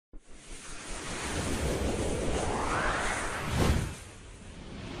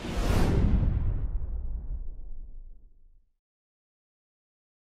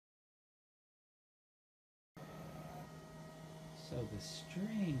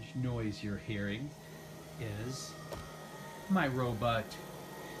strange noise you're hearing is my robot.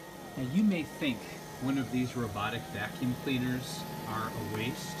 Now you may think one of these robotic vacuum cleaners are a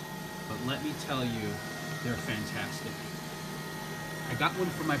waste, but let me tell you, they're fantastic. I got one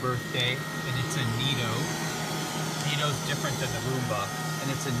for my birthday, and it's a Neato. Neato's different than the Roomba,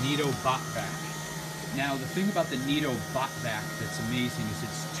 and it's a Neato Botvac. Now the thing about the Neato Botvac that's amazing is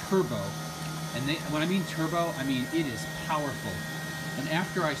it's turbo. And when I mean turbo, I mean it is powerful. And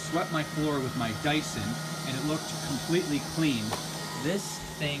after I swept my floor with my Dyson and it looked completely clean, this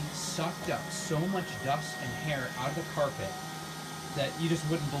thing sucked up so much dust and hair out of the carpet that you just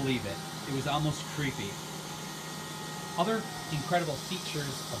wouldn't believe it. It was almost creepy. Other incredible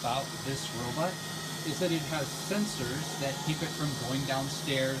features about this robot is that it has sensors that keep it from going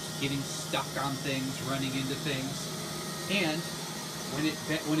downstairs, getting stuck on things, running into things. And when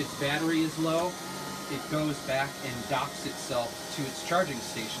its battery is low, it goes back and docks itself to its charging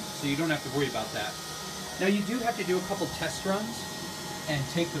station, so you don't have to worry about that. Now you do have to do a couple test runs and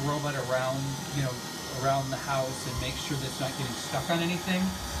take the robot around, around the house and make sure that it's not getting stuck on anything.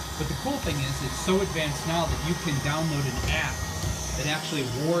 But the cool thing is it's so advanced now that you can download an app that actually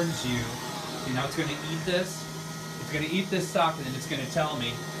warns you, now it's going to eat this. It's going to eat this sock and then it's going to tell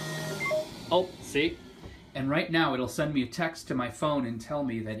me, oh, see? And right now it'll send me a text to my phone and tell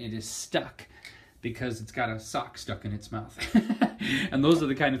me that it is stuck because it's got a sock stuck in its mouth. And those are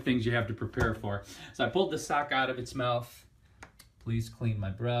the kind of things you have to prepare for. So I pulled the sock out of its mouth. Please clean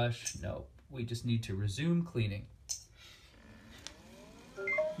my brush. No, we just need to resume cleaning.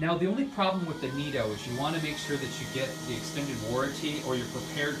 Now the only problem with the Neato is you want to make sure that you get the extended warranty or you're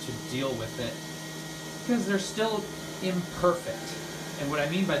prepared to deal with it because they're still imperfect. And what I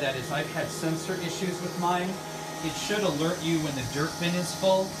mean by that is I've had sensor issues with mine. It should alert you when the dirt bin is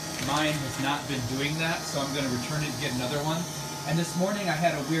full. Mine has not been doing that, so I'm going to return it and get another one. And this morning I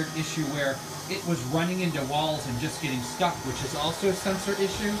had a weird issue where it was running into walls and just getting stuck, which is also a sensor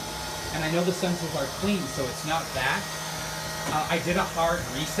issue. And I know the sensors are clean, so it's not that. I did a hard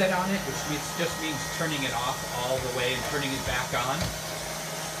reset on it, which just means turning it off all the way and turning it back on.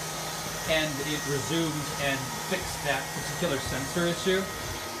 And it resumed and fixed that particular sensor issue.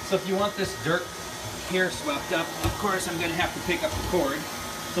 So if you want this dirt here swept up, of course I'm going to have to pick up the cord.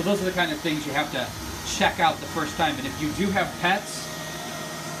 So those are the kind of things you have to check out the first time. And if you do have pets,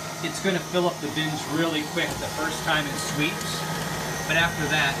 it's going to fill up the bins really quick the first time it sweeps. But after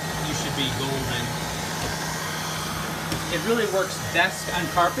that, you should be golden. It really works best on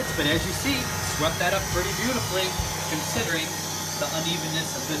carpets, but as you see, swept that up pretty beautifully considering the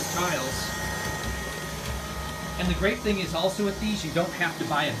unevenness of this tiles. And the great thing is also with these, you don't have to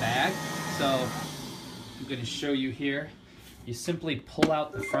buy a bag. So I'm going to show you here. You simply pull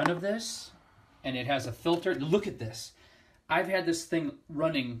out the front of this and it has a filter. Look at this. I've had this thing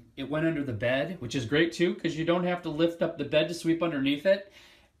running. It went under the bed, which is great too because you don't have to lift up the bed to sweep underneath it.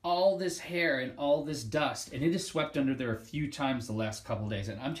 All this hair and all this dust, and it has swept under there a few times the last couple of days,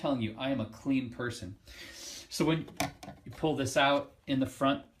 and I'm telling you, I am a clean person. So when you pull this out in the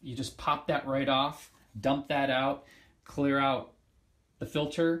front, you just pop that right off, dump that out, clear out the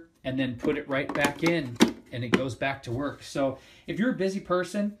filter, and then put it right back in, and it goes back to work. So if you're a busy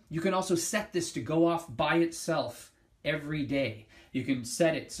person, you can also set this to go off by itself every day. You can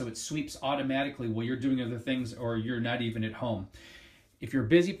set it so it sweeps automatically while you're doing other things or you're not even at home. If you're a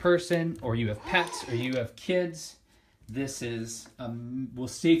busy person or you have pets or you have kids, this is will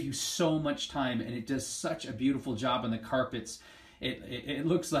save you so much time, and it does such a beautiful job on the carpets. It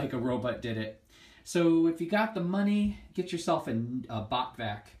looks like a robot did it. So if you got the money, get yourself a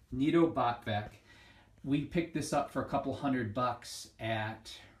Botvac, Neato Botvac. We picked this up for a couple $100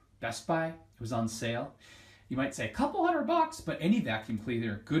 at Best Buy. It was on sale. You might say a couple $100, but any vacuum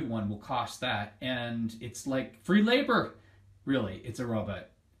cleaner, a good one, will cost that, and it's like free labor. Really, it's a robot.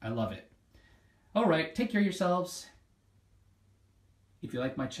 I love it. All right, take care of yourselves. If you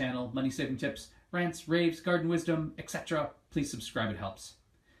like my channel, money saving tips, rants, raves, garden wisdom, etc., please subscribe. It helps.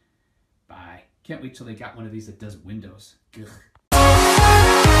 Bye. Can't wait till they got one of these that does windows. Ugh.